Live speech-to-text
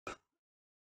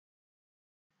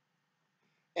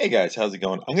Hey guys, how's it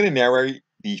going? I'm going to narrate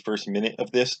the first minute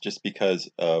of this just because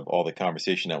of all the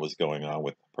conversation that was going on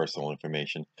with personal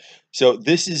information. So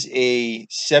this is a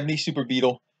 70 Super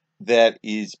Beetle that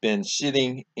has been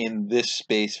sitting in this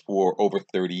space for over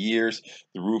 30 years.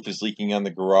 The roof is leaking on the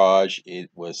garage. It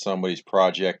was somebody's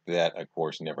project that, of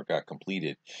course, never got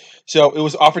completed. So it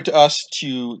was offered to us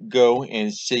to go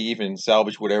and save and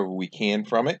salvage whatever we can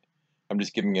from it. I'm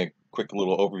just giving a quick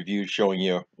little overview showing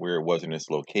you where it was in its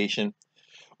location.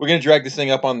 We're going to drag this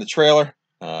thing up on the trailer.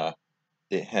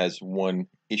 It has one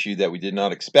issue that we did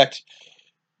not expect,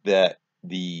 that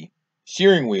the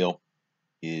steering wheel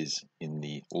is in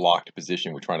the locked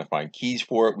position. We're trying to find keys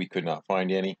for it. We could not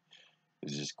find any.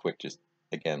 This is just quick, just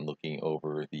again looking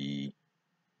over the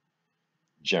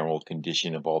general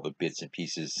condition of all the bits and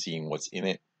pieces, seeing what's in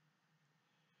it.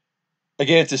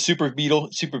 Again, it's a Super Beetle.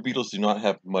 Super Beetles do not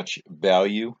have much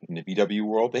value in the VW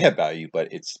world. They have value,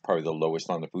 but it's probably the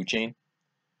lowest on the food chain.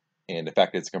 And the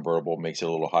fact that it's convertible makes it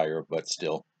a little higher, but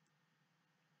still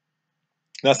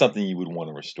not something you would want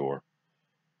to restore,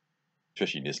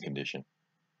 especially in this condition.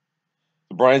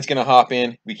 So Brian's going to hop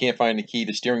in. We can't find the key.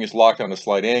 The steering is locked on a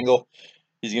slight angle.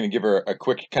 He's going to give her a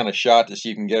quick kind of shot to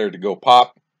see if he can get her to go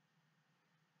pop.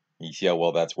 You see how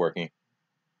well that's working?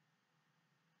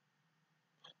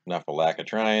 Not for lack of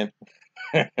trying.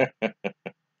 But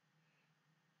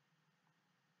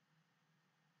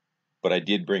I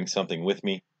did bring something with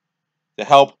me to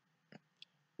help,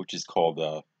 which is called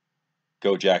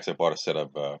Go Jacks. I bought a set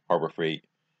of Harbor Freight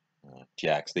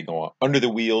jacks. They go under the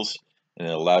wheels, and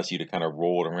it allows you to kind of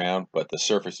roll it around, but the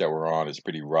surface that we're on is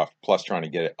pretty rough. Plus, trying to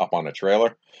get it up on the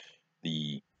trailer,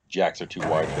 the jacks are too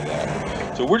wide for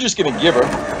that. So we're just going to give her.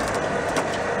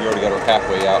 We already got her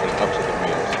halfway out and up to the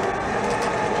wheels. You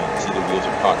can see the wheels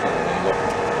are cocked on an angle.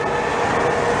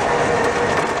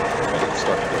 But it's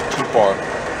starting to go too far to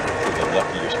the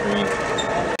left of your screen.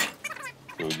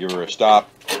 So we give her a stop.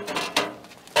 So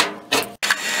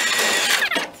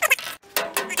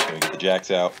we get the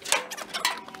jacks out.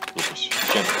 Go for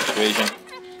gentle persuasion.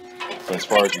 But as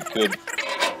far as we could,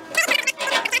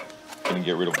 going to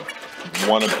get rid of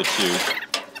one of the two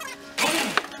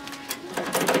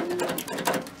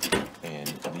and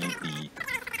leave the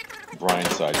Brian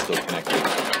side still connected.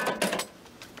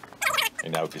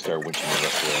 And now we can start winching the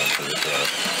rest of it onto the trailer.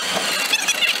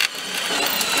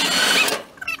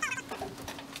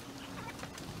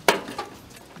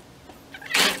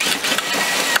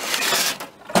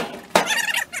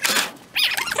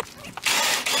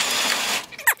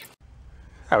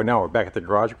 Oh, now we're back at the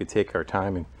garage. We could take our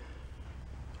time and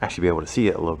actually be able to see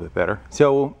it a little bit better.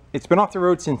 So it's been off the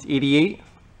road since '88.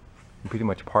 I'm pretty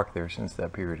much parked there since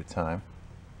that period of time.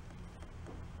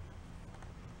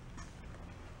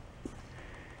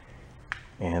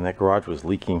 And that garage was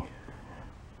leaking.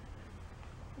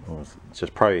 It was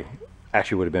just probably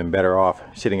actually would have been better off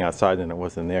sitting outside than it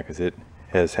was in there, because it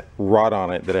has rot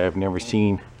on it that I've never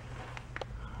seen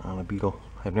on a Beetle.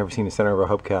 I've never seen the center of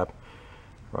a hubcap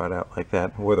rot out like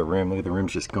that, or the rim. Look at the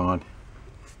rim's just gone.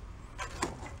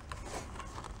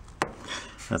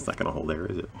 That's not gonna hold there,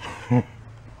 is it?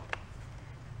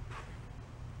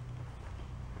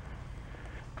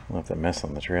 Left a mess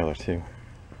on the trailer too.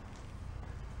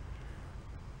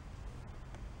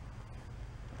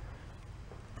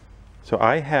 So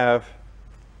I have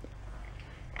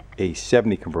a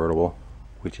 70 convertible,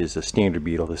 which is a standard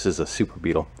Beetle. This is a Super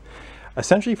Beetle.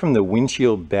 Essentially, from the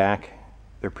windshield back,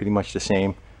 they're pretty much the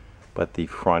same, but the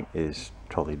front is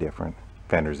totally different.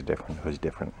 Fenders are different, hood's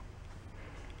different.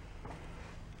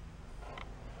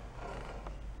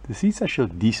 The seats actually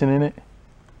look decent in it. A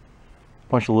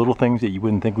bunch of little things that you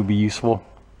wouldn't think would be useful.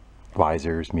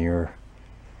 Visors, mirror.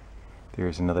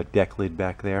 There's another deck lid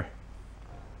back there.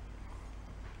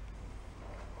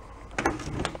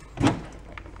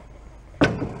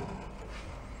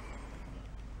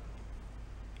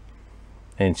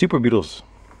 And Super Beetles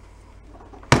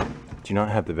do not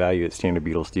have the value that standard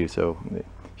Beetles do, so if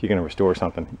you're going to restore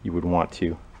something, you would want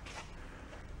to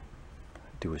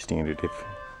do a standard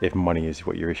if money is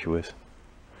what your issue is.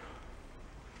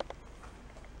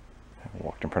 I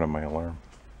walked in front of my alarm.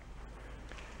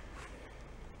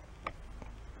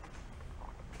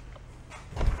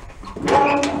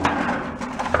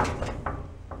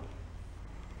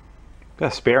 Got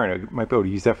a spare, and I might be able to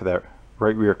use that for that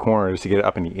right rear corner just to get it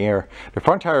up in the air. The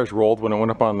front tires rolled when it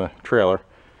went up on the trailer.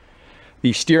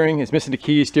 The steering is missing the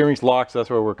keys. Steering's locked, so that's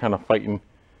why we're kind of fighting,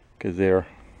 because they're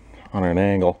on an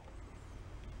angle.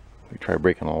 We tried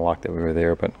breaking the lock that we were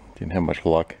there, but didn't have much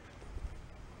luck.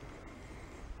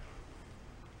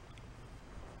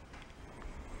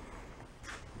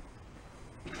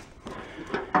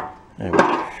 I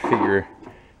would figure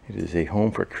It is a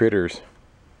home for critters.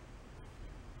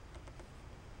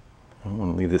 I don't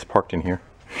want to leave this parked in here.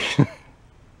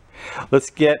 Let's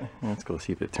go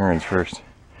see if it turns first.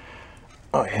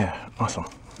 Oh yeah, awesome.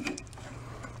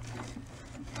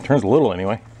 Turns a little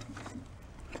anyway.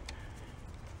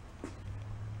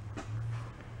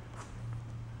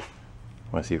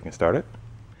 Want to see if we can start it?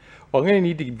 Well, I'm going to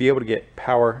need to be able to get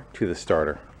power to the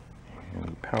starter. And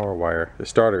the power wire, the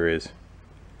starter is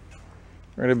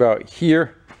right about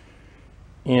here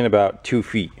and about 2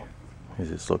 feet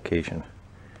is its location.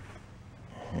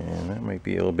 And that might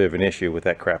be a little bit of an issue with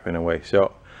that crap in a way.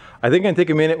 So I think I'm going to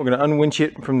take a minute. We're going to unwinch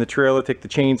it from the trailer, take the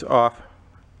chains off,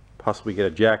 possibly get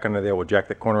a jack under there. We'll jack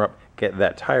the corner up, get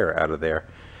that tire out of there,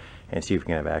 and see if we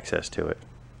can have access to it.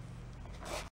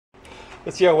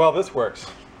 Let's see how well this works.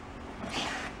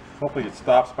 Hopefully it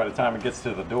stops by the time it gets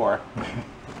to the door.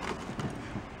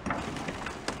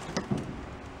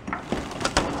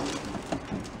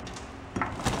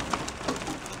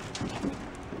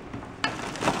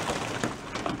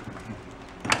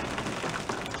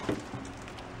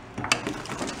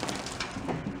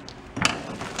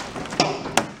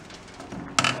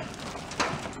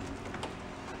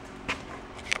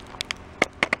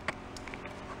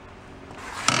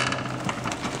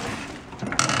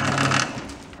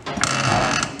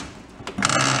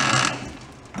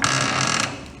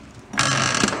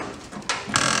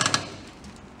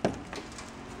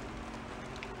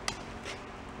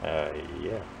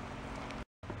 Yeah.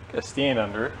 Got to stand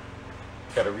under it.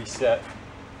 Got to reset.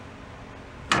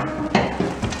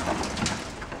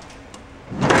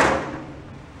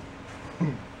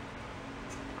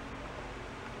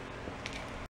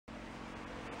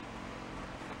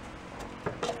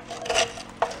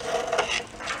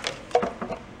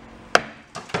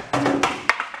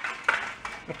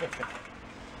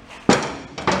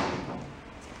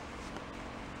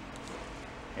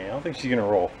 Yeah, I don't think she's gonna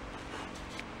roll.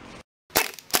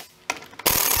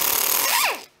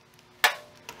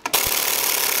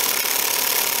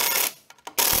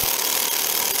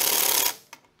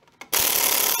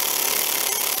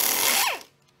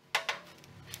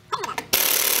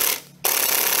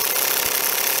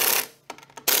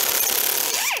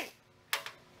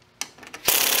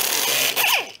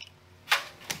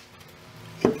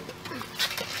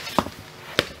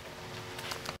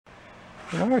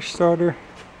 Our starter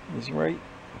is right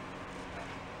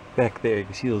back there. You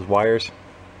can see those wires.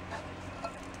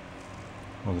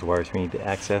 Those are the wires we need to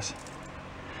access.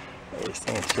 This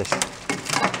thing is just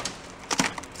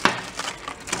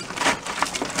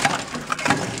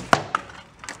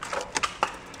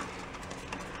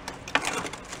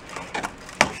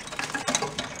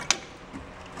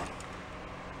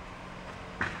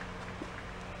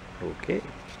okay.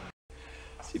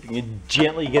 See if we can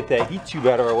gently get that heat tube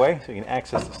out of our way so we can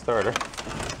access the starter.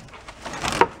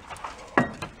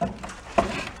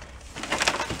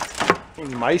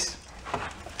 Any mice?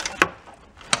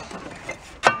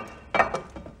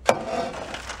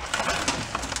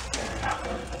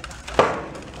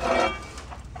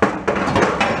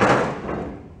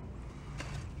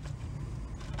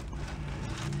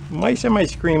 Mice, I might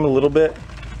scream a little bit.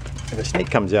 If a snake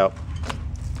comes out,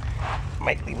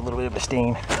 might leave a little bit of a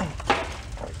stain.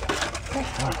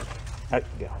 There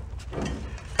we go.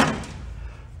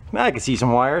 Now I can see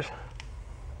some wires.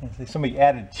 Somebody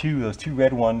added those two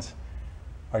red ones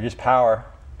are just power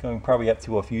going probably up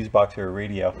to a fuse box or a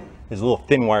radio. There's a little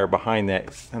thin wire behind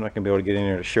that. I'm not going to be able to get in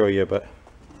there to show you, but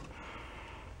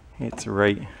it's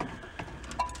right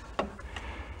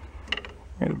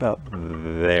about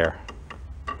there.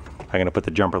 I'm going to put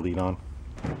the jumper lead on.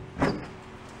 You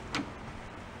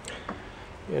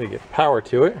gotta get power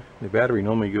to it. The battery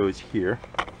normally goes here.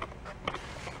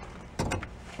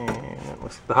 And that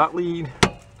looks like the hot lead.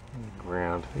 And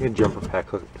ground. I got a jumper pack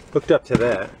hooked up to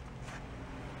that.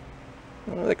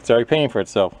 I think it's already paying for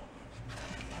itself.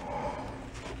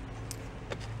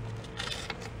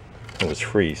 It was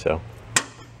free, so.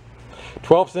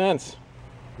 12 cents.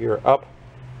 You're up.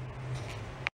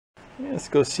 Yeah, let's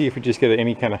go see if we just get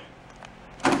any kind of.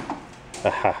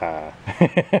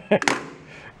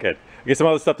 Good. I get some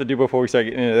other stuff to do before we start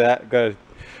getting into that. Gotta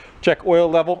check oil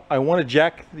level. I want to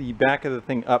jack the back of the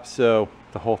thing up so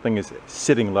the whole thing is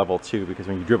sitting level too, because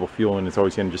when you dribble fuel in, it's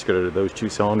always going to just go to those two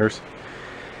cylinders.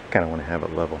 Kind of want to have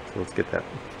it level, so let's get that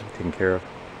taken care of.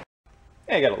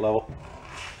 Yeah, I got it level.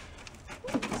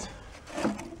 Let's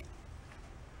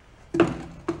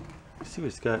see what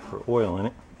it's got for oil in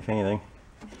it, if anything.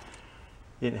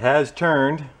 It has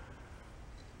turned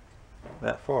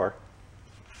that far.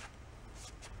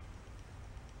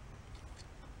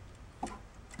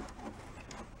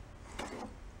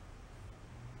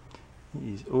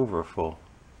 He's over full.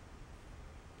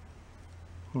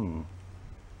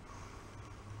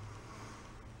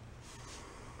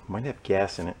 Might have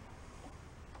gas in it.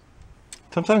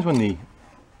 Sometimes when the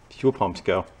fuel pumps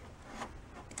go,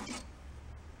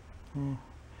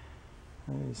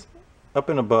 it's up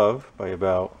and above by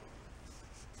about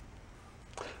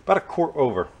a quart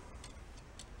over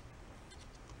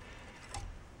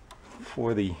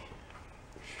for the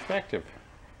effective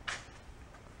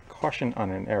caution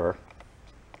on an error.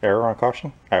 Error on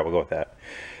caution? All right, we'll go with that.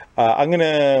 I'm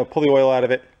gonna pull the oil out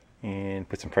of it and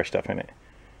put some fresh stuff in it,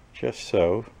 just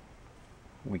so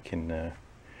we can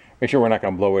make sure we're not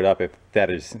gonna blow it up if that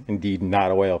is indeed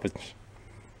not oil. If it's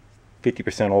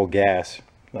 50% old gas,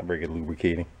 not very good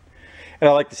lubricating. And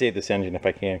I like to save this engine if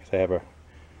I can, because I have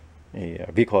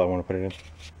a vehicle I want to put it in.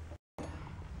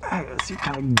 Let's see what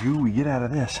kind of goo we get out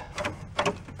of this.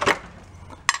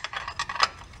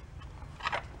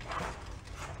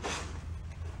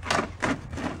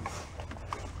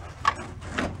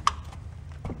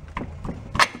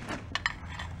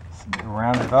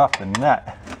 Round it off the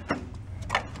nut.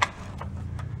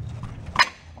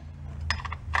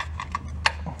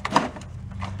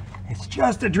 It's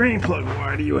just a drain plug.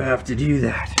 Why do you have to do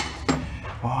that?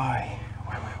 Why?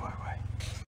 Why?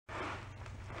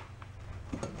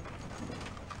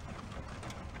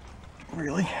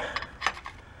 Really?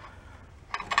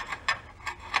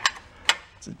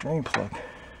 It's a drain plug.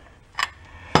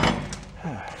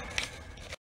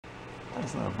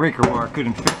 That's not a breaker bar I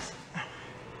couldn't fix.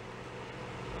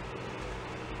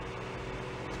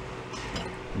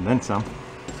 And then some.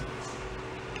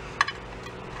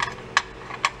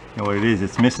 You know what it is?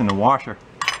 It's missing the washer,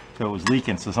 so it was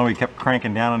leaking. So somebody kept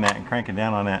cranking down on that and cranking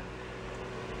down on that,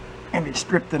 and it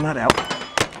stripped the nut out.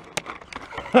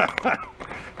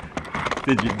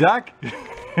 Did you duck?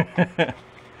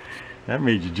 That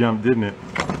made you jump, didn't it?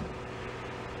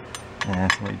 Yeah,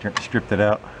 somebody stripped it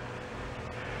out.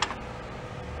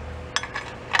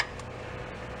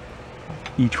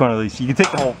 Each one of these, you can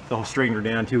take the whole straightener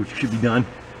down too, which should be done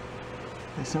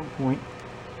at some point.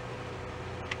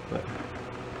 But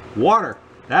water,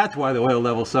 that's why the oil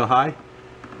level's so high.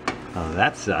 Oh,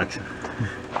 that sucks.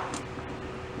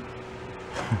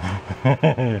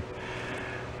 Yeah,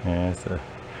 it's a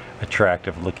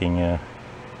attractive looking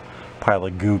pile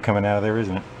of goo coming out of there,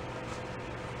 isn't it?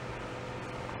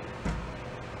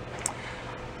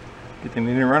 Good thing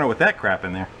they didn't run it with that crap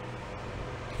in there.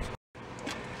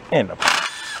 And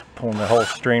pulling the whole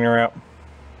strainer out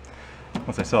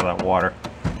once I saw that water.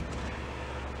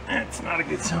 That's not a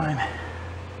good sign.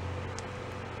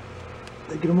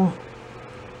 Did I get them all?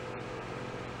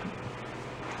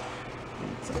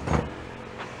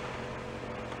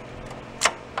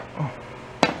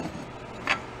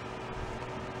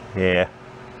 Yeah.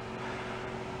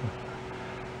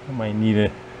 I might have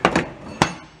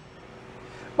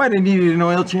needed an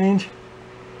oil change.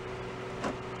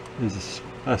 There's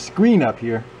a screen up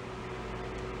here.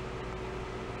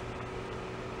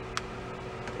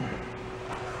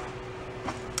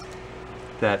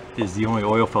 That is the only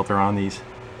oil filter on these.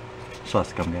 So it has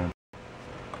to come down.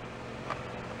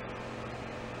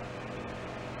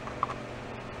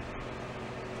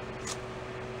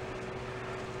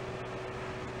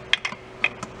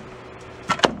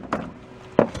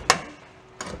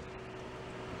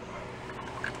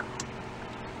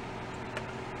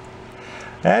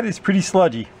 That is pretty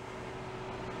sludgy.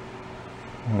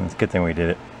 It's a good thing we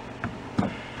did it.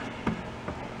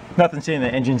 Nothing saying the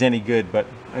engine's any good, but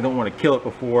I don't want to kill it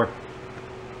before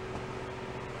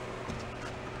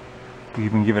we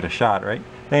even give it a shot, right?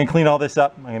 Then clean all this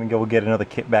up. I'm going to go get another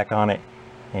kit back on it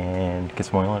and get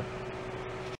some oil on it.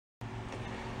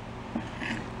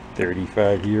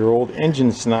 35-year-old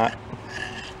engine snot.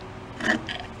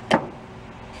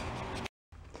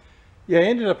 Yeah, I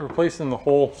ended up replacing the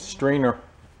whole strainer.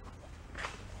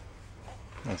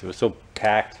 It was so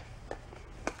packed.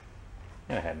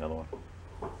 And I had another one.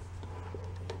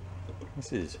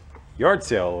 This is yard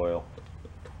sale oil.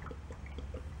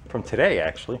 From today,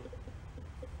 actually.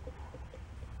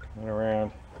 Went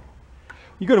around.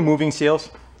 You go to moving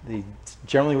sales,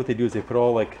 generally what they do is they put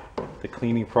all like the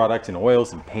cleaning products and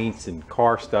oils and paints and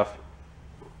car stuff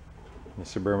in the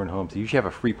suburban homes. They usually have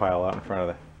a free pile out in front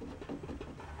of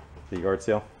the yard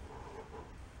sale.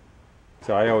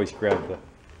 So I always grab the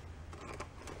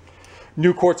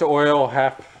new quarts of oil,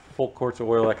 half full quarts of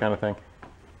oil, that kind of thing.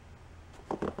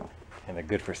 And they're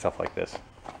good for stuff like this.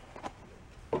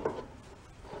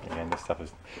 And this stuff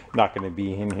is not going to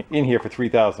be in here for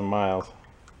 3,000 miles.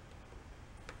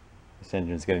 This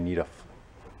engine's going to need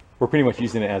we're pretty much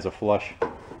using it as a flush.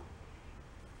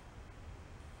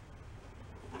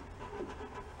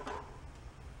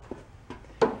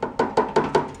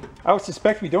 I would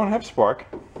suspect we don't have spark.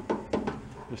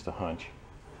 Just a hunch.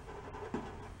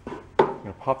 I'm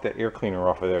gonna pop that air cleaner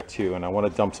off of there too, and I want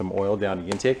to dump some oil down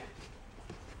the intake.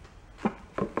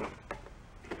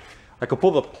 I could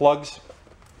pull the plugs,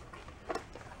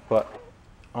 but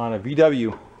on a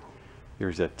VW,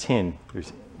 there's a tin.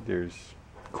 There's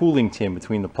cooling tin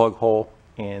between the plug hole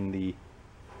and the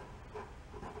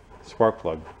spark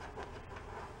plug,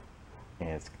 and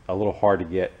it's a little hard to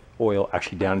get oil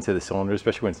actually down into the cylinder,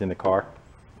 especially when it's in the car.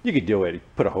 You could do it. You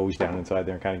put a hose down inside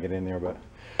there and kind of get in there, but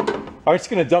I'm just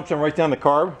going to dump some right down the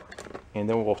carb, and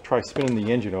then we'll try spinning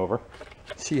the engine over,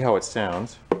 see how it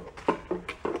sounds. And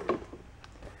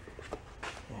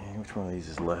which one of these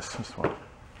is less? This one.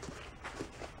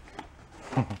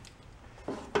 I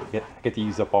get to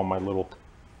use up all my little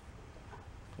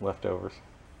leftovers.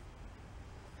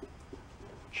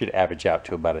 Should average out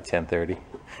to about a 1030.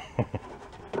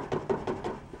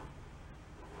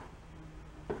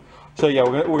 So yeah,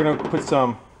 we're gonna put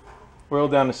some oil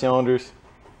down the cylinders,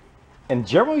 and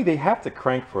generally they have to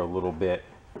crank for a little bit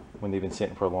when they've been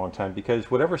sitting for a long time,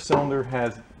 because whatever cylinder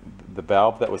has the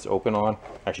valve that was open on,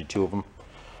 actually two of them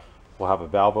will have a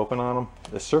valve open on them.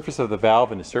 The surface of the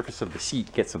valve and the surface of the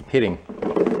seat get some pitting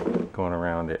going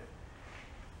around it,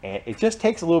 and it just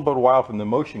takes a little bit of a while from the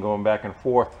motion going back and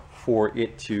forth for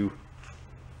it to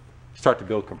start to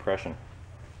build compression.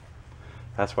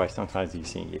 That's why sometimes you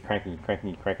see it cranking,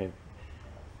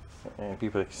 and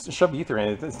people like, shove ether in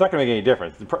it. It's not going to make any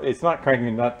difference. It's not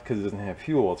cranking not because it doesn't have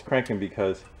fuel. It's cranking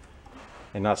because,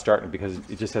 and not starting because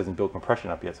it just hasn't built compression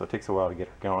up yet. So it takes a while to get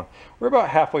it going. We're about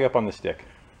halfway up on the stick.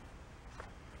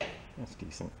 That's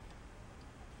decent.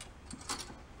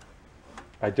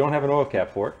 I don't have an oil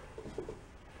cap for it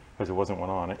because there wasn't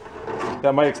one on it.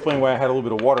 That might explain why I had a little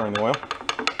bit of water in the oil,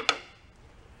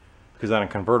 because on a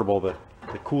convertible the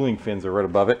cooling fins are right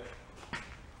above it,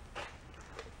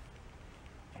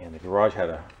 and the garage had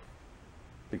a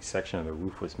big section of the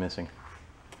roof was missing,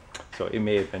 so it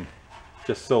may have been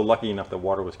just so lucky enough that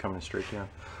water was coming straight down.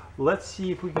 Let's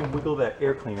see if we can wiggle that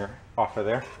air cleaner off of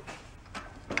there.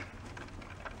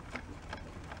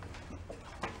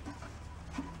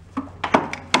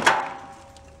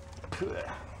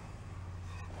 There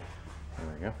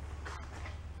we go.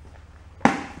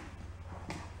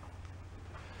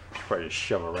 Probably just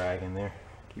shove a rag in there.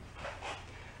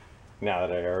 Now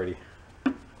that I already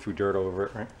threw dirt over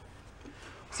it, right?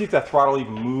 See if that throttle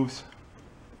even moves.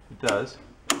 It does.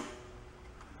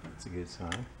 That's a good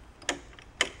sign.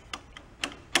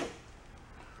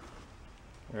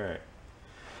 All right.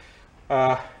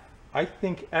 I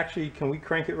think actually, can we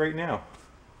crank it right now?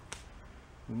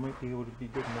 We might be able to be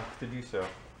good enough to do so.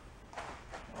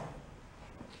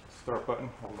 Start button,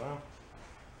 hold on.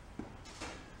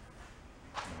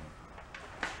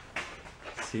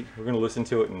 See, we're going to listen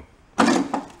to it and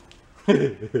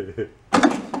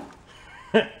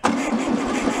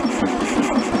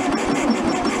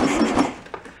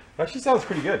actually sounds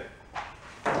pretty good.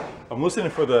 I'm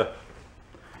listening for the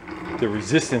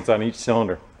resistance on each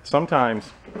cylinder.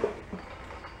 Sometimes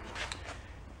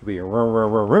it'll be a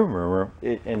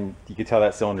and you can tell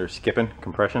that cylinder is skipping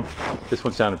compression. This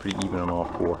one sounded pretty even on all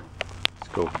four.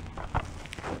 Let's go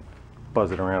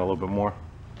buzz it around a little bit more.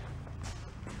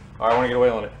 All right, I want to get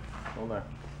oil in it. Hold on.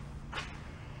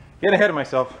 Getting ahead of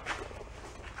myself.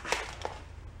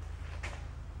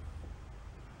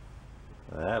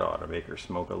 That ought to make her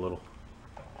smoke a little.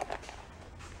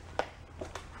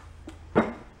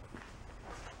 Let's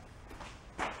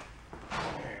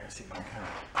see if I can kind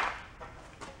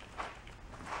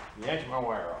of yank my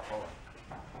wire off. Hold on.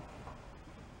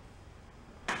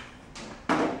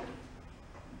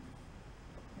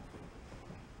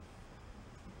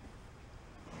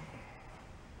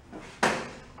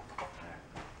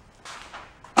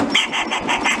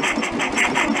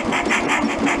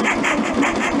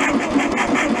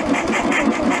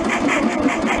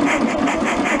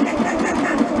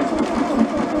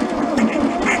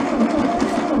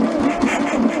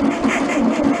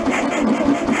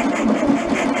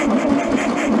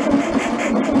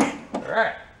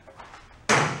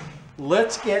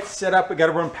 Let's get set up. We got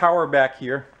to run power back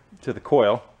here to the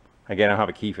coil. Again, I don't have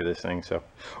a key for this thing, so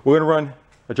we're going to run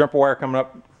a jumper wire coming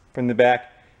up from the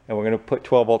back, and we're going to put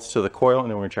 12 volts to the coil, and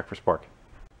then we're going to check for spark.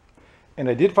 And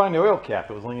I did find the oil cap.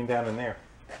 It was laying down in there.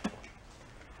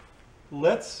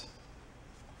 Let's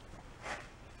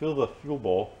fill the fuel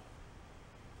bowl.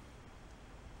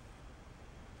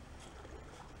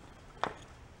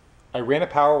 I ran a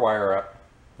power wire up,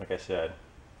 like I said,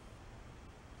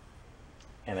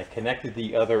 and I connected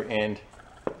the other end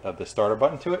of the starter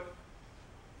button to it.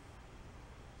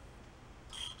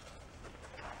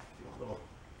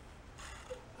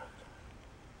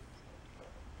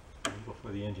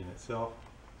 for the engine itself.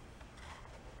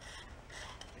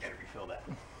 I gotta refill that.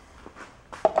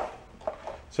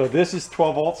 So this is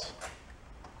 12 volts.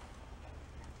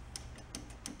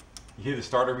 You hear the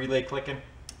starter relay clicking?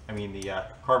 I mean the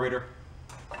carburetor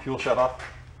fuel shut off.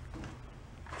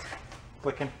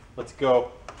 Clicking. Let's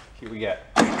go. See what we get.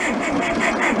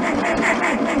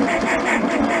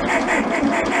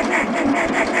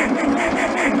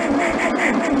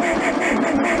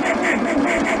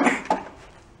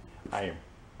 I am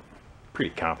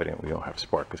pretty confident we don't have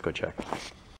spark. Let's go check.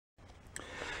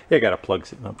 Yeah, I got a plug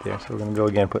sitting up there, so we're gonna go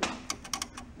again, put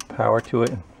power to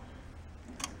it.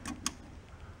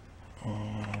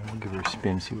 And we'll give her a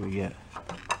spin, see what we get.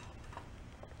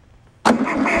 I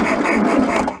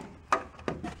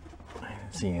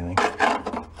didn't see anything.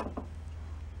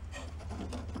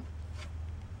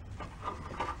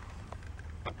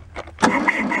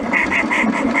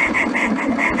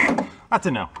 That's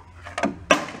a no.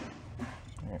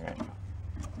 Alright.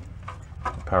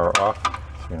 Power off.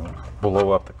 It's gonna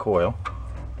blow up the coil.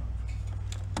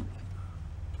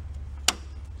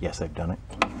 Yes, I've done it.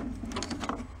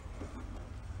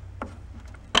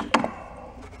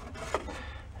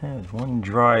 There's one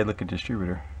dry liquid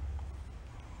distributor.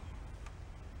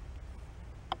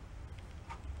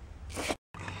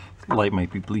 The light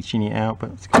might be bleaching you out,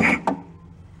 but it's good.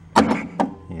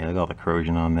 Yeah, look at all the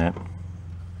corrosion on that.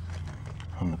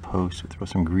 On the post, we'll throw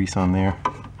some grease on there.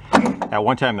 At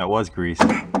one time that was grease.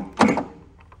 The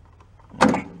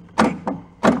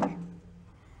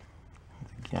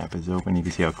gap is open, you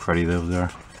can see how cruddy those are.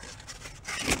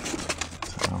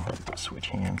 So, switch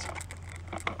hands.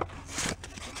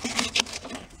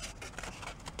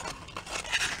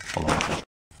 Hold on.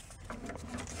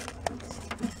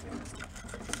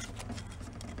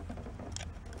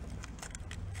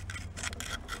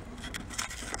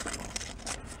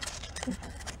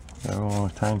 So,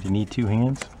 times you need 2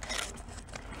 hands.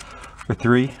 Or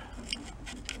 3.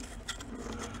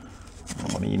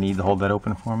 What do you need to hold that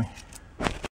open for me?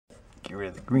 Get rid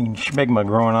of the green schmegma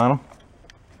growing on them.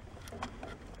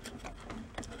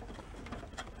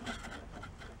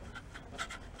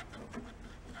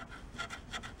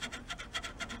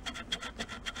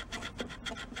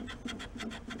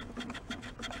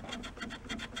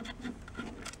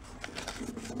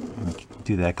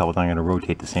 Do that a couple times. I'm going to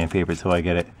rotate the sandpaper until I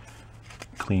get it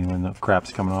clean when the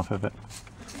crap's coming off of it.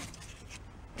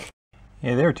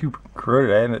 Yeah, they were too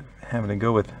corroded. I ended up having to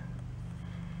go with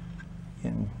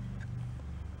getting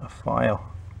a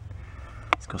file.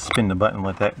 Let's go spin the button and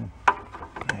let that.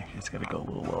 Actually, it's got to go a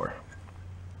little lower.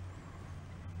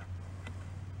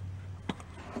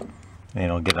 And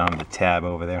it'll get on the tab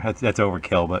over there. That's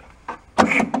overkill, but.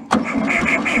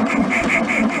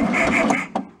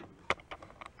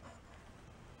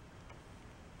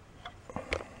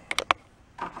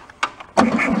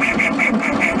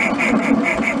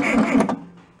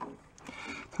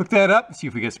 Hook that up and see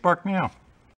if we get spark now.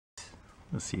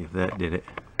 Let's see if that did it.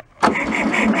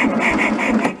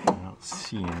 I don't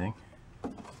see anything.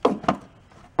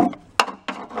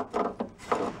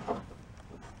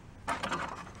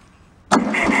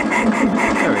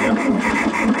 There we go.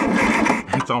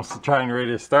 It's almost trying ready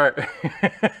to start.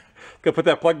 Go put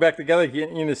that plug back together,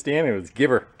 get you in the stand, and let's give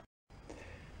her.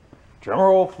 Drum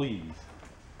roll, please.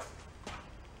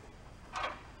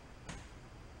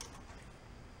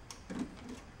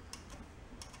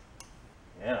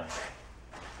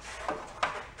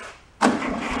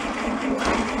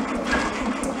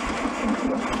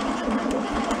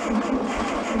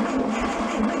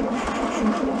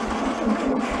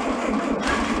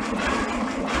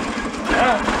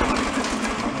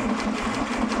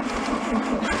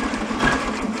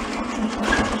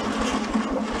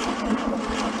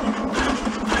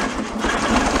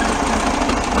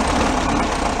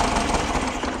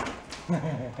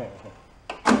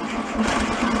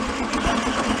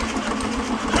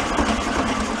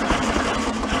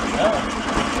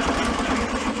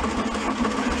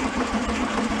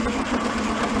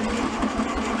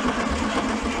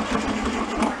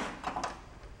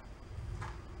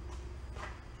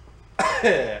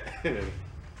 Yeah.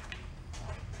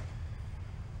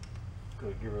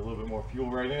 Go give her a little bit more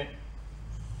fuel right in it.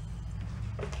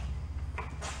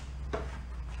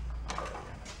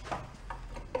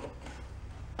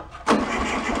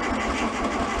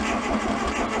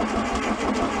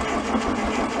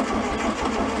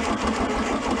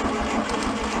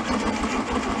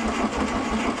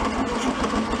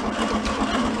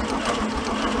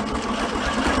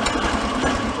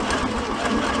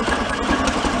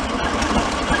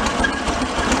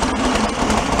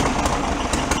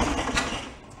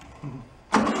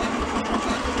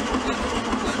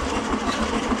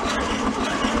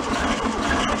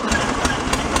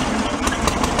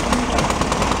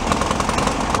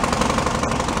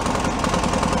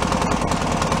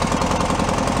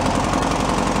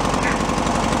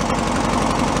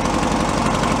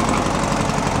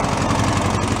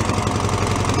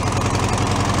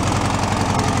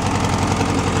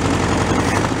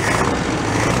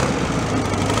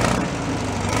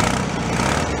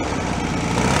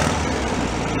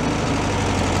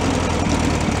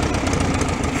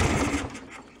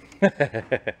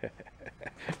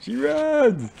 She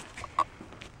runs.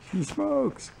 She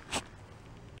smokes.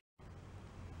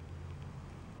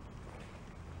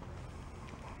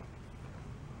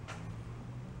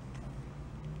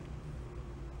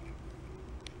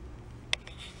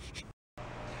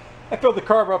 I filled the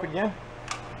carb up again.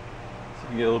 So you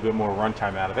can get a little bit more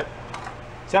runtime out of it.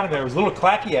 Sounded it was a little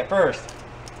clacky at first.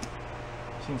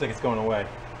 Seems like it's going away.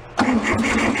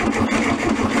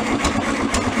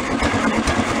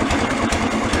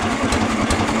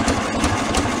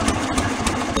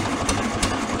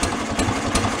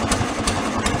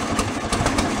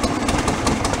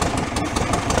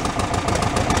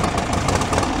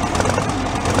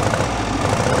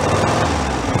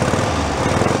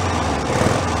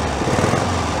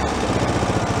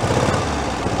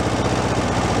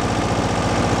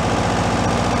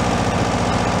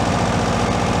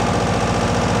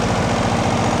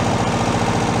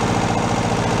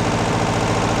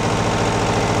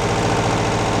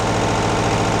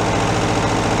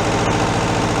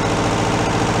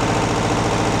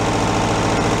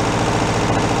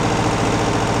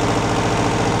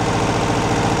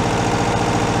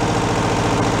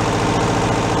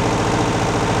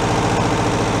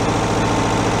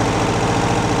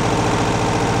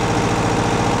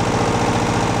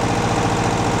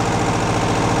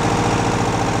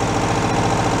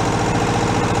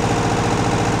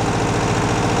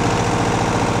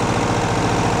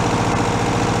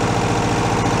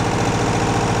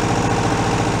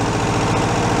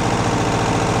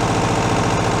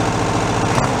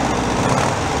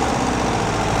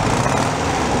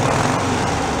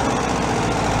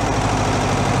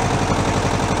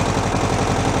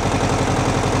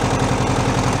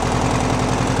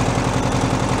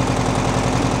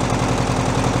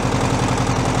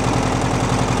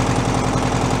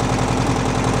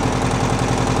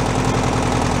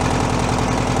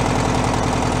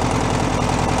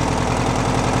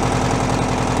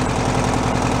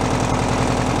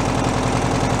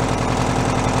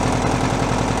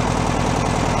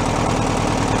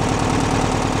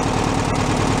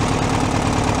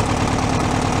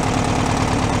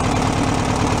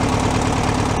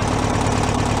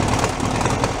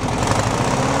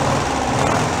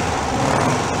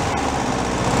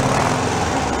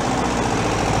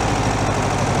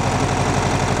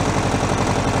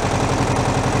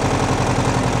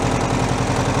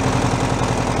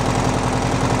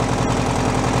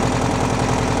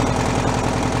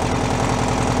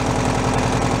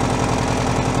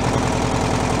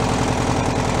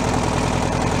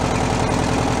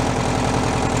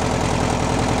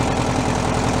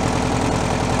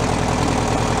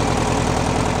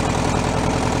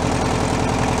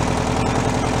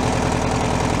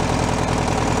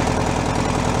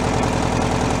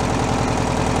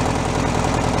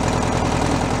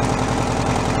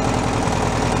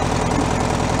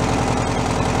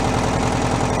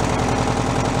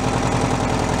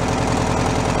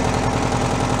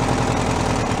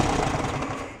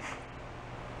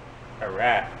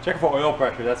 Check for oil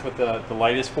pressure. That's what the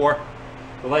light is for.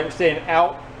 The light was staying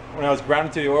out. When I was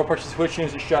grounded to the oil pressure switch, as soon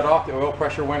as it shut off, the oil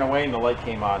pressure went away and the light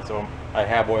came on. So I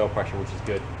have oil pressure, which is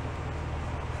good.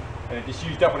 And it just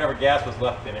used up whatever gas was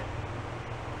left in it.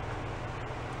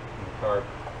 In the carb.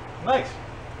 Nice.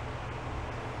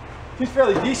 Seems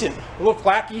fairly decent. A little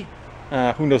clacky.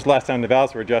 Who knows last time the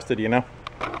valves were adjusted, you know?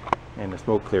 And the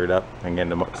smoke cleared up. Again,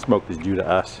 the smoke is due to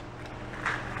us.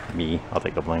 Me, I'll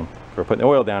take the blame for putting the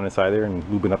oil down inside there and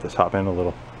lubing up this top end a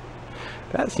little.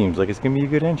 That seems like it's gonna be a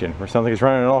good engine. Or something it's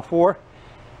running on all four.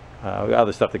 We got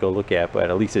other stuff to go look at, but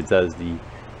at least it does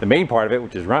the main part of it,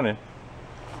 which is running.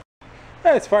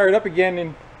 Yeah, let's fire it up again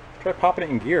and try popping it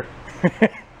in gear.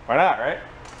 Why not, right?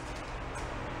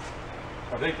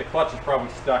 I think the clutch is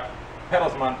probably stuck.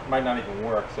 Pedals might not even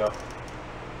work, so.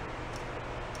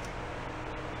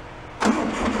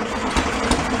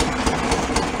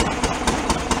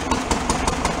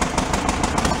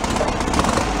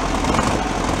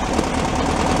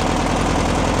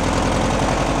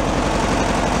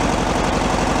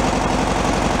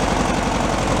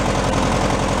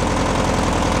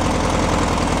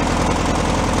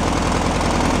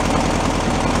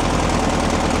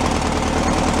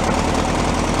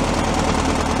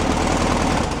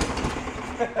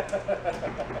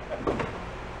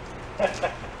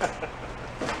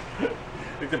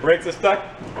 Think the brakes are stuck?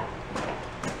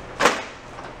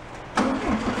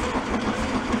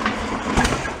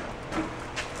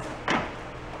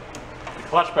 The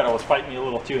clutch pedal was fighting me a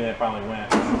little too, and it finally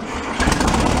went.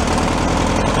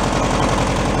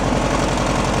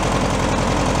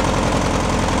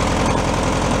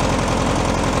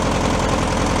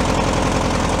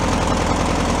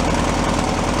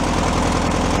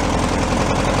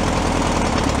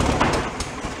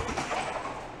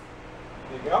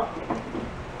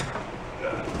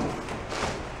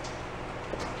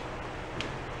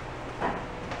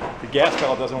 gas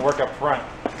pedal doesn't work up front.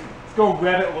 Let's go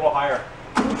rev it a little higher.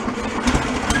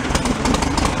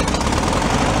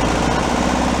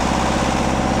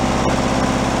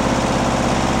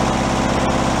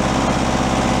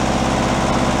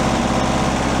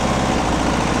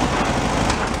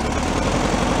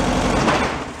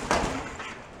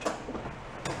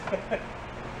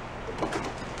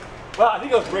 Well, I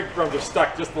think those brake drums are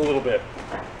stuck just a little bit.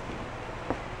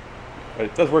 But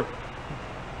it does work.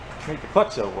 Make the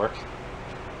clutch so it works.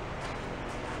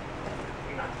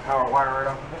 Knock the power wire right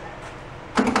off of it.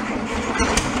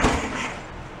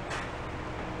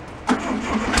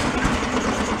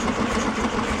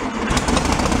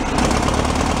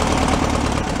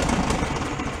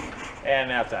 And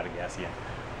now it's out of gas again.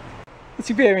 Let's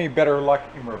see if we have any better luck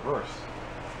in reverse.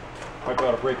 Might be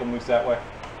able to break them loose that way.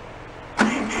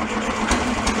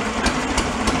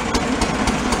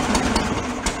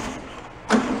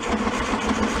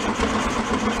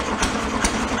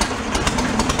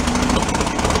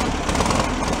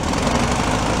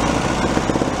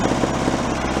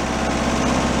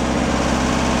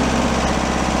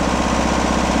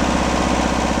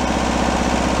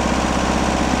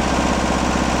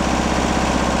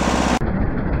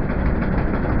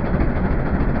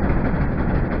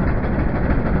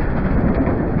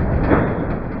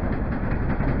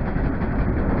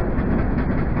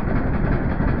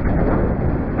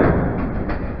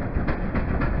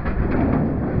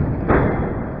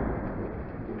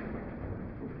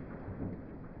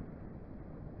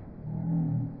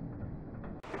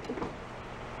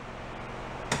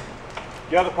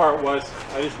 The other part was,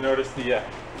 I just noticed the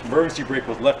emergency brake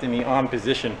was left in the on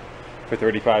position for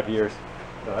 35 years.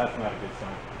 So that's not a good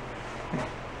sign.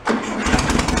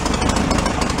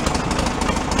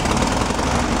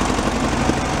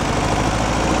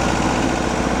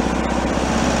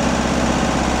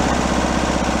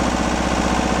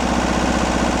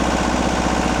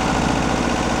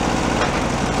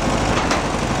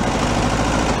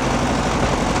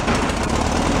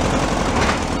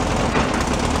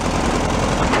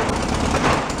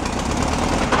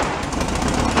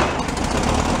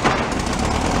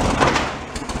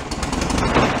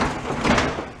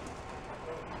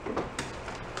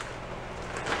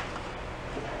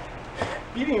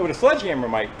 Beating it with a sledgehammer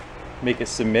might make us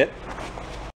submit.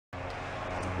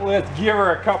 Let's give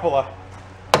her a couple of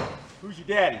Who's Your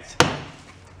Daddies.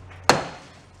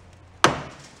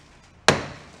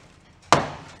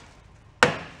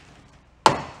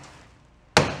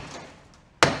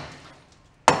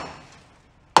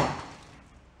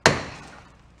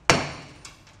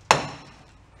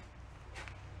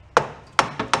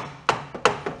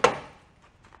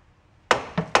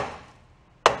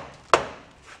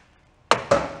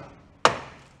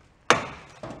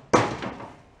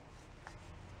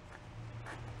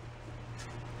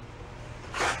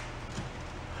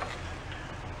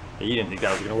 You didn't think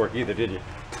that was going to work either, did you?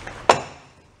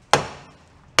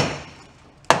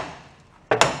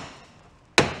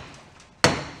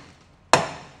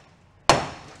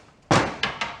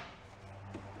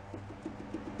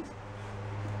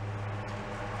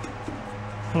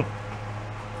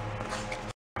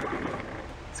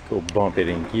 Let's go bump it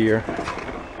in gear.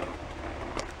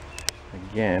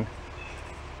 Again.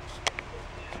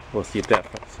 We'll see if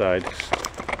that side.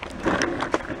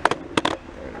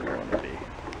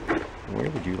 Where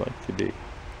would you like to be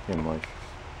in life?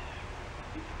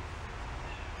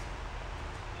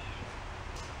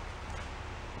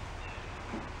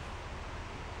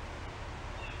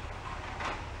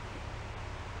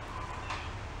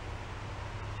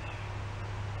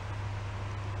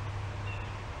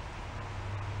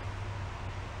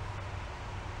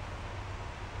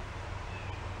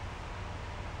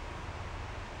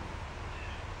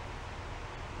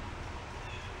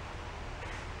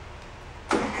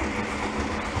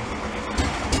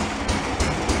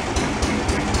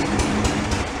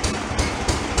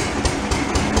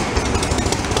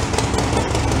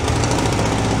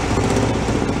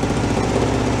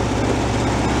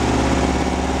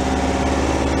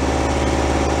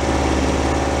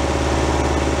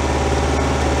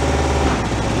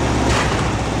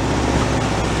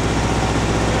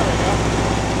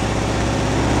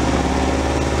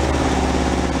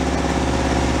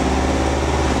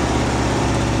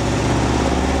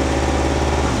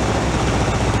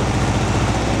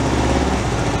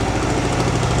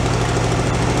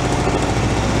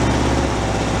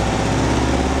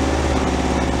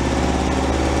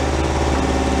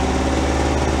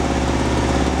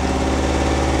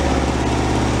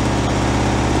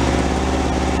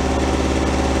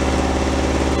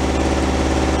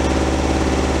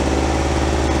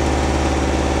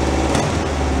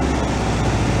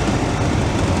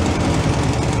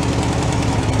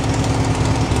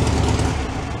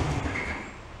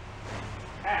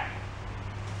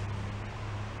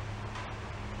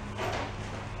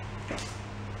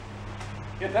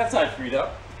 Get that side freed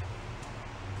up.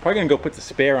 Probably gonna go put the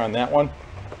spare on that one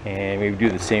and maybe do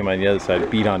the same on the other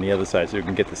side, beat on the other side so we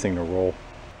can get this thing to roll.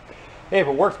 Hey, if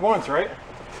it works once, right?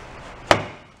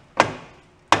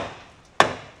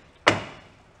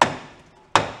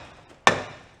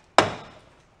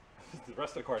 The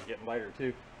rest of the car is getting lighter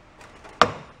too.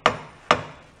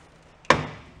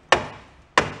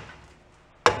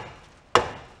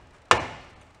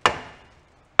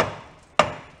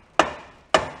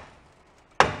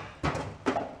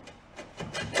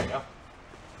 There you go.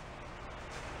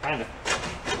 Kinda.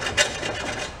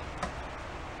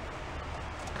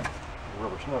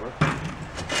 Rubber snubber.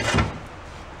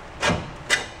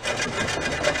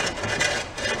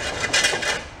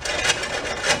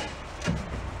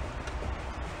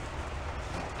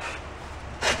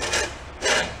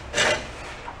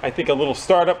 I think a little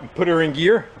startup and put her in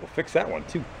gear will fix that one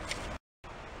too.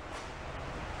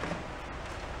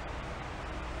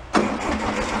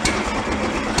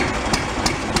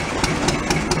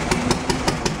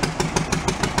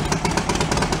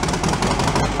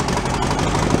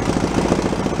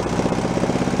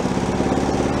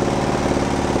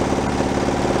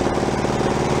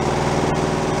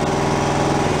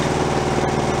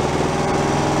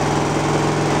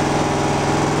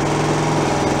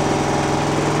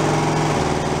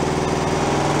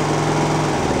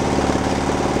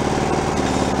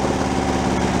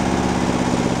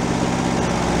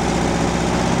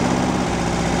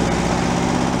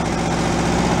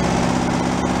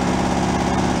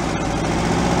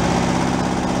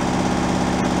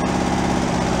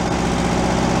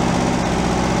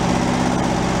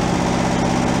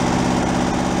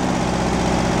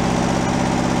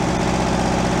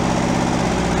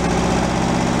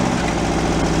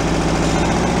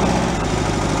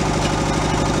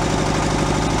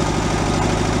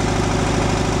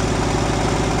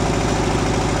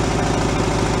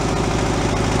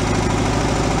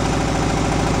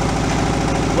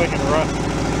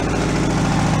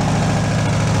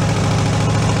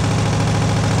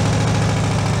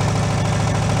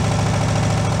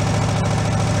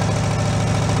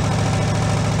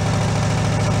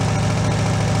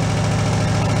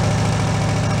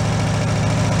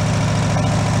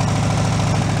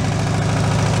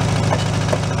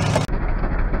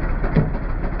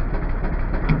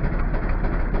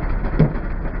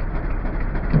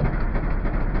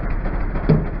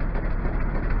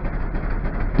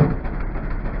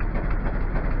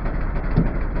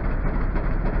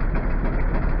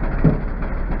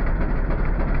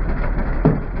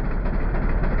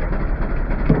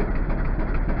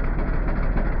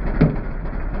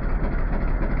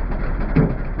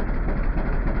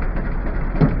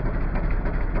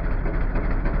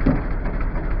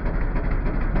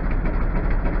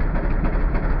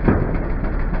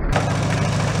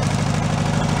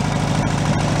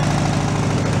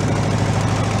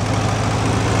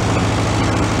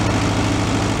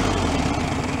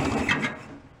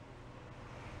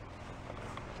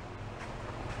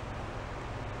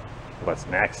 What's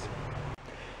next?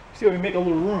 See if we make a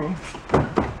little room.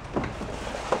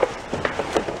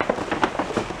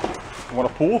 You want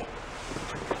a pool?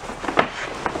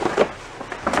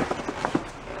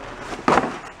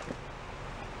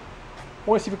 I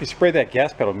want to see if we can spray that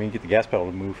gas pedal, maybe get the gas pedal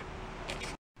to move.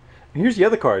 And here's the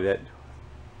other car that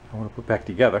I want to put back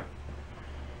together.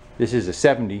 This is a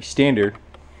 70 standard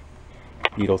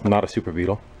Beetle, not a Super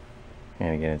Beetle.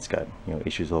 And again, it's got, you know,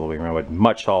 issues all the way around, but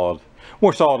much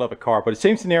more solid of a car. But the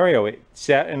same scenario, it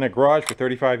sat in a garage for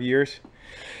 35 years.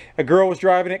 A girl was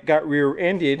driving it, got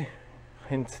rear-ended,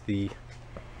 hence the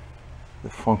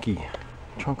funky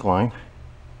trunk line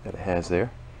that it has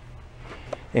there.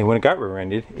 And when it got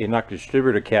rear-ended, it knocked the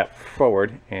distributor cap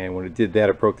forward, and when it did that,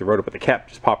 it broke the rotor, but the cap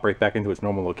just popped right back into its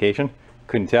normal location.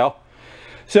 Couldn't tell.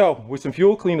 So with some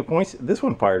fuel, cleaned the points. This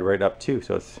one fired right up too,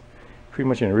 so it's pretty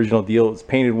much an original deal. It's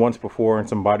painted once before and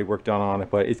some body work done on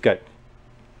it, but it's got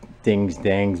dings,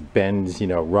 dangs, bends, you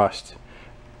know, rust.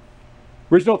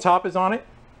 Original top is on it.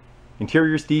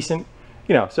 Interior's decent,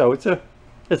 you know, so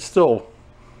it still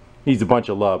needs a bunch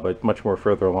of love, but much more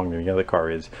further along than the other car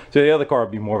is. So the other car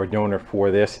would be more of a donor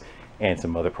for this and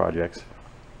some other projects.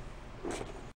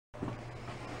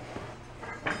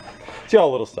 See all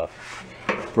the little stuff.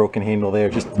 Broken handle there,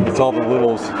 just it's all the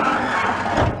littles.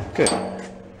 Good.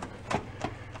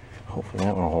 Hopefully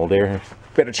that one will hold there.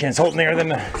 Better chance holding there than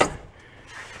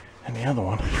the other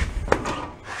one.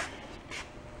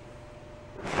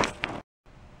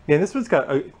 Yeah, this one's got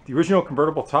the original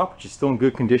convertible top, which is still in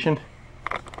good condition.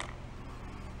 I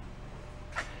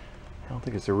don't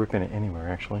think it's a rip in it anywhere,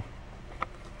 actually.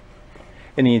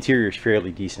 And the interior is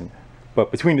fairly decent.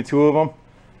 But between the two of them,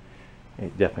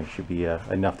 it definitely should be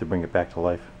enough to bring it back to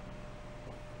life.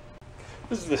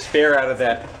 This is the spare out of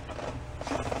that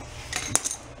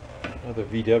other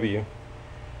VW,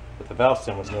 but the valve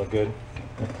stem was no good.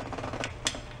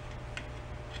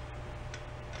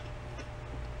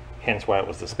 Hence why it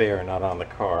was the spare and not on the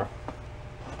car.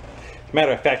 As a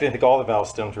matter of fact, I didn't think all the valve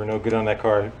stems were no good on that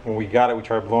car. When we got it, we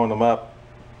tried blowing them up.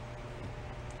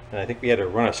 And I think we had to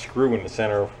run a screw in the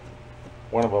center of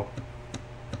one of them.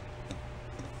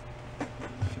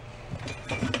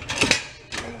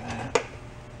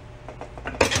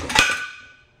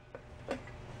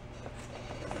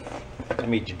 That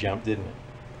made you jump, didn't it?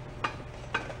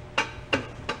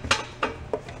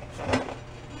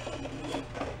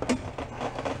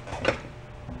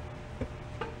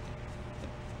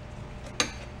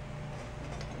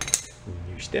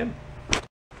 New stem.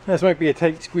 This might be a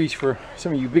tight squeeze for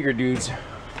some of you bigger dudes.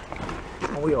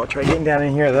 We all try getting down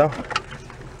in here though.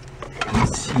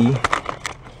 Let's see.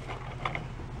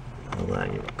 Hold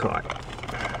on, you were caught.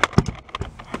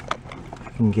 I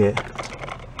can get.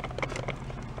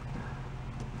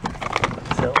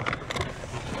 So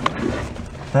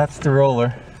that's the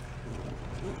roller,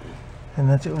 and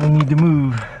that's what we need to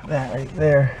move. That right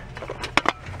there.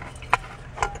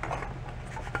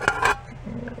 I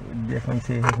would definitely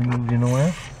say it hasn't moved in a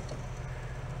while.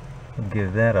 We'll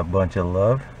give that a bunch of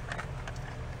love.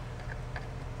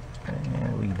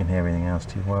 And we can have everything else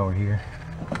too while we're here.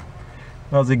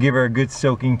 I'll also give her a good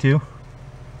soaking too.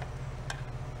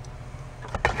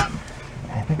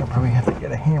 I think I'll probably have to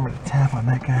get a hammer to tap on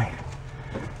that guy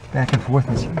back and forth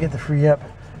and see if we can get the free up.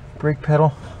 Brake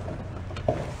pedal.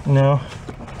 No.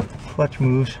 Clutch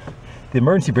moves. The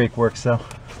emergency brake works though.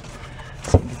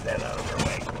 So get that out of her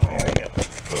way. There we go.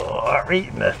 Oh, right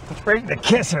in the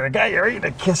kisser. I got you right in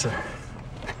the kisser.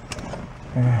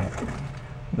 Alright.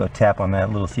 Go tap on that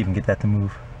a little, see if we can get that to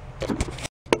move.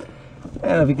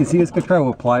 And if you can see, let's go try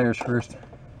with pliers first.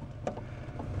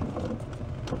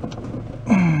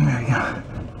 There we go.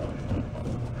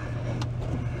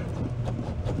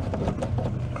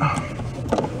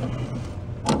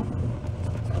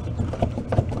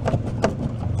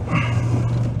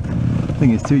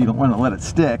 Thing is too, you don't want to let it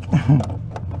stick. You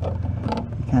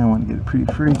kind of want to get it pretty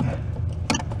free.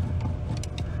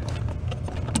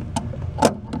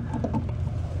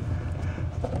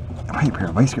 A pair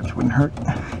of vice grips wouldn't hurt.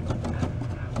 I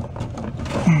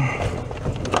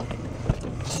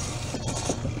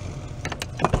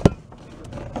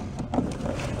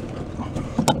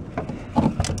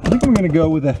think I'm going to go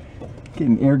with get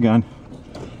an air gun.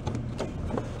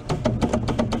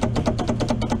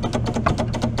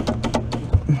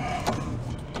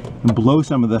 And blow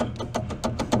some of the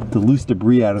loose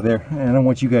debris out of there. And I don't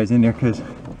want you guys in there because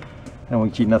I don't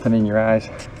want you nothing in your eyes.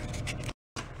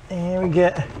 And we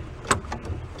get,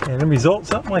 and the result,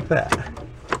 something like that.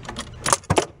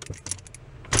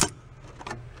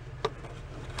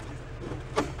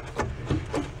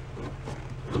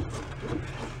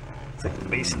 It's like the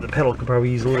base of the pedal could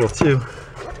probably use a little too.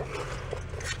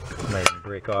 Might even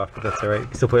break off, but that's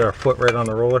alright. Still put our foot right on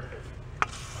the roller.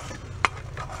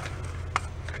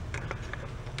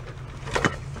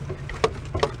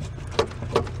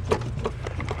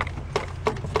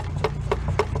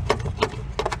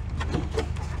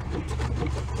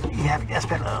 Gas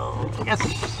pedal, yes.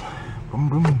 Boom,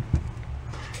 boom,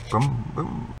 boom,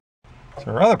 boom.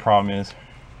 So our other problem is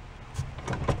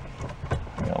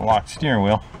we got a locked steering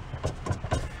wheel,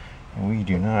 and we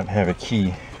do not have a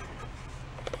key.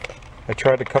 I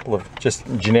tried a couple of just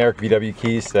generic VW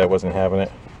keys, that wasn't having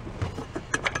it.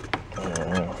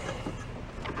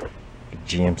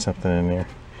 Jam something in there.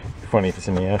 Funny if it's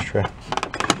in the ashtray.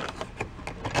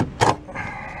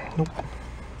 Nope.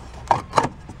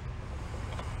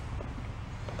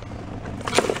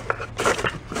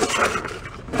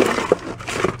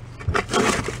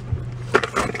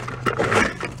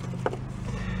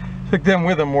 Took them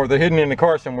with them, or they're hidden in the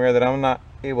car somewhere that I'm not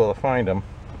able to find them.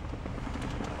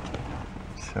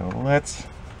 So let's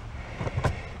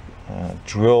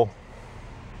drill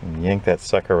and yank that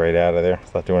sucker right out of there.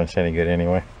 It's not doing us any good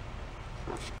anyway.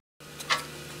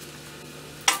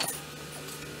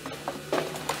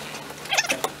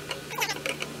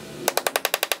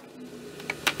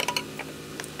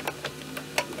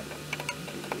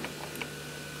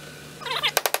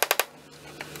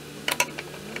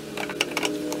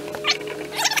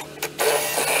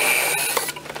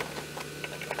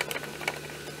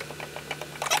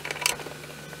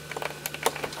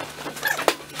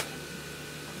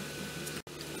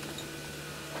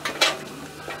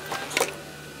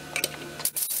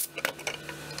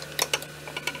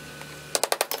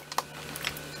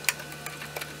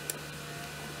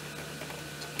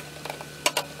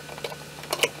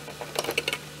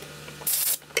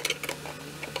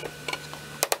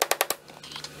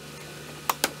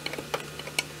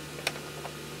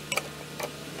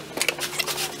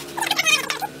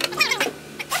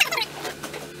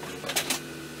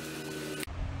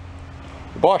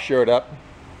 Boss showed up.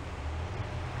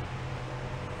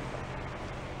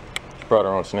 She brought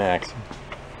her own snacks.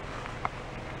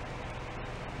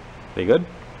 They good?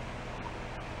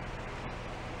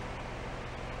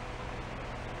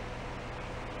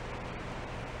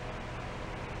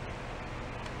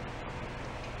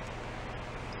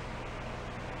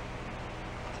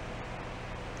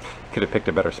 Could have picked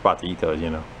a better spot to eat those,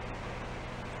 you know.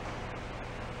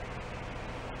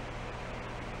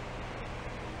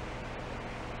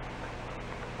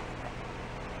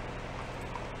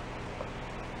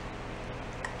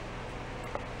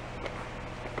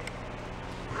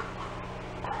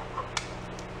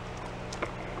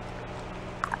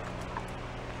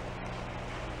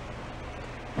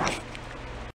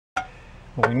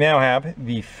 We now have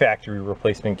the factory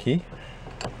replacement key.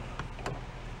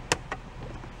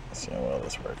 Let's see how well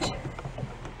this works.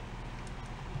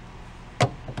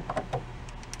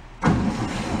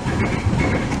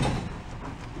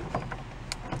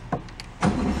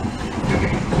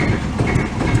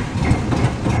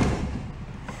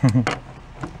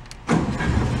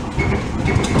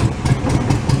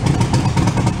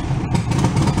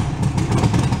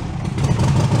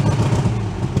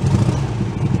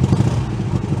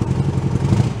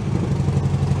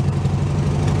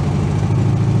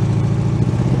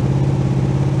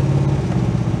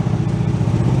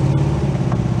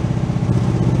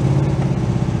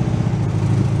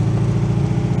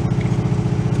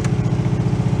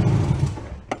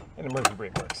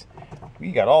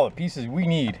 We got all the pieces we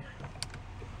need.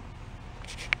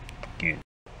 Good.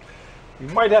 We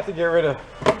might have to get rid of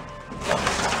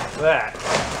that.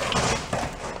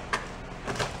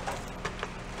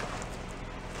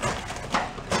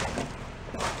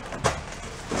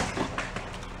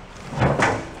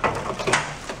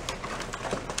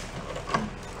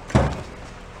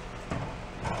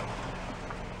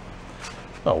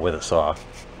 Oh, with a saw.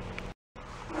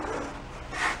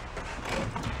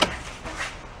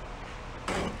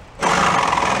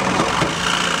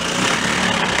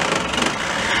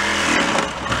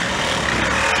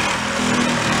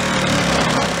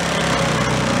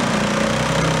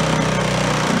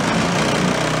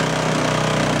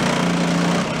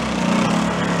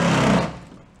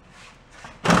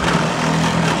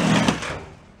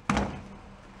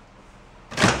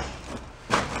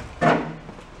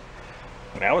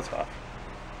 Now it's off.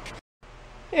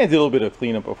 And did a little bit of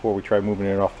cleanup before we tried moving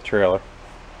it off the trailer,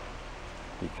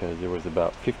 because there was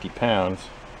about 50 pounds,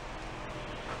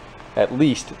 at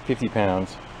least 50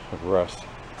 pounds of rust.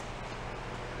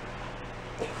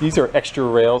 These are extra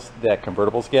rails that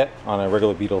convertibles get. On a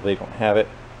regular Beetle they don't have it.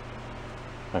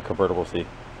 On convertibles they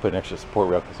put an extra support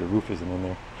rail because the roof isn't in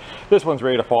there. This one's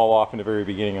ready to fall off in the very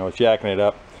beginning. I was jacking it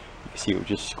up. You can see it was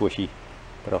just squishy,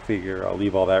 but I'll figure I'll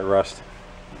leave all that rust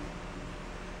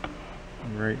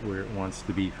right where it wants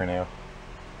to be for now.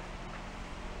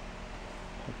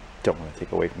 I don't want to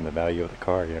take away from the value of the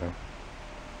car, you know.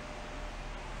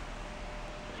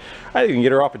 I think we can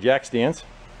get her off of jack stands.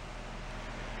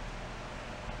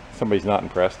 Somebody's not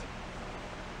impressed.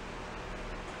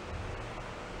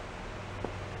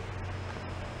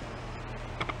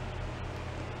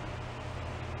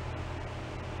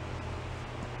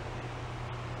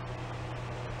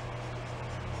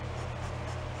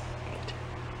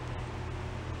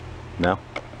 No?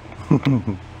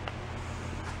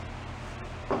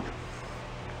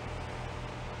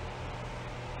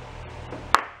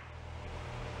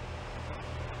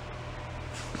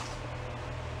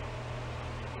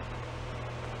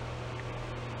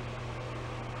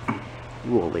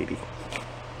 You old lady.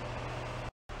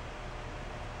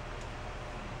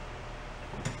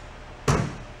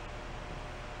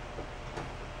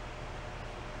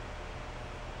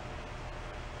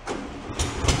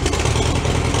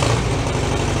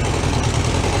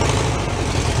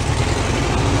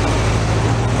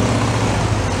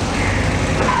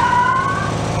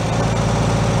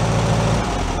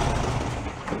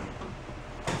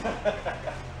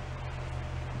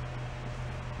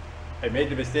 I made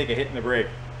the mistake of hitting the brake.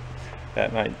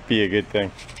 That might be a good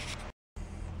thing.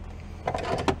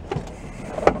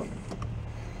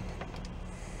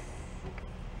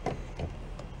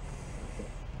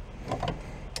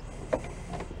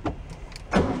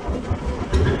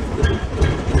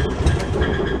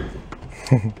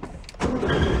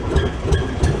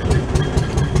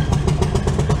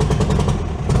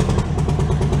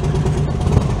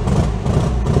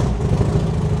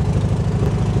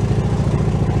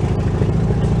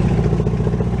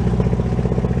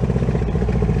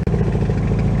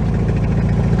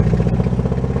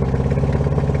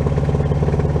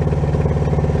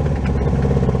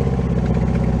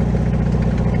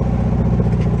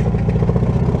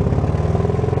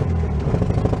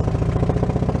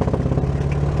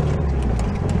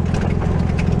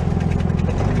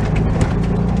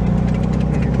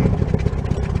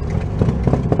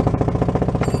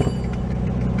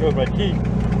 with my key. I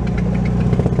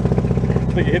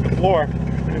think it hit the floor.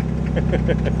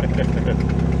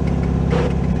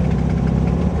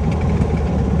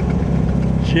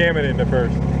 Jam it into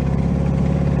first.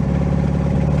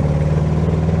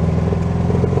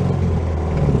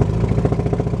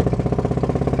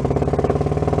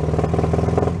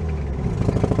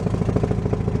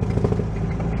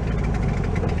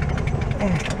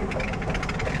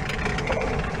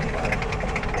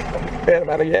 Man, I'm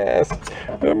out of gas.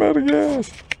 I'm out of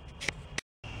gas.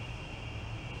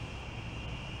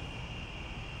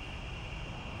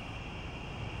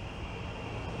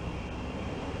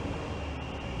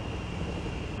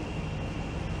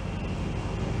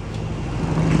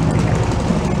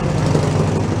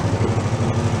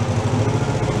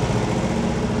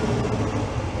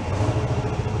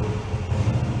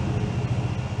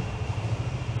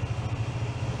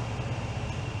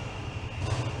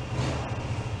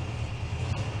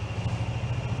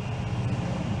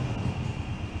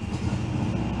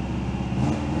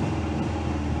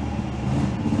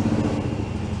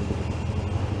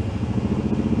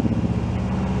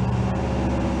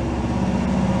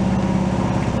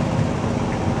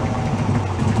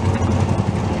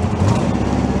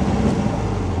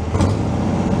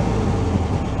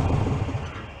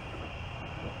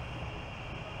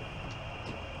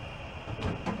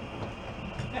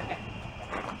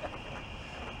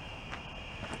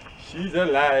 She's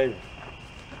alive.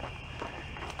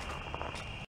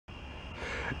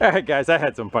 Alright guys, I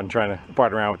had some fun trying to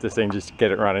part around with this thing just to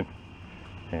get it running.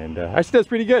 And actually does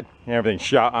pretty good. Everything's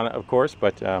shot on it, of course,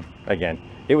 but again,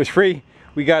 it was free.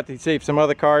 We got to save some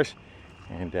other cars.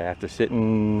 And after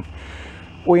sitting,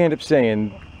 we end up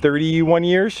saying 31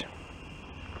 years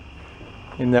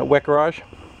in that wet garage.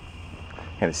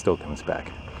 And it still comes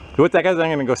back. So with that guys, I'm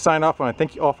going to go sign off. I want to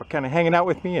thank you all for kind of hanging out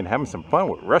with me and having some fun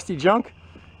with rusty junk.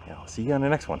 And I'll see you on the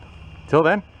next one. Till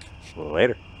then,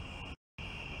 later.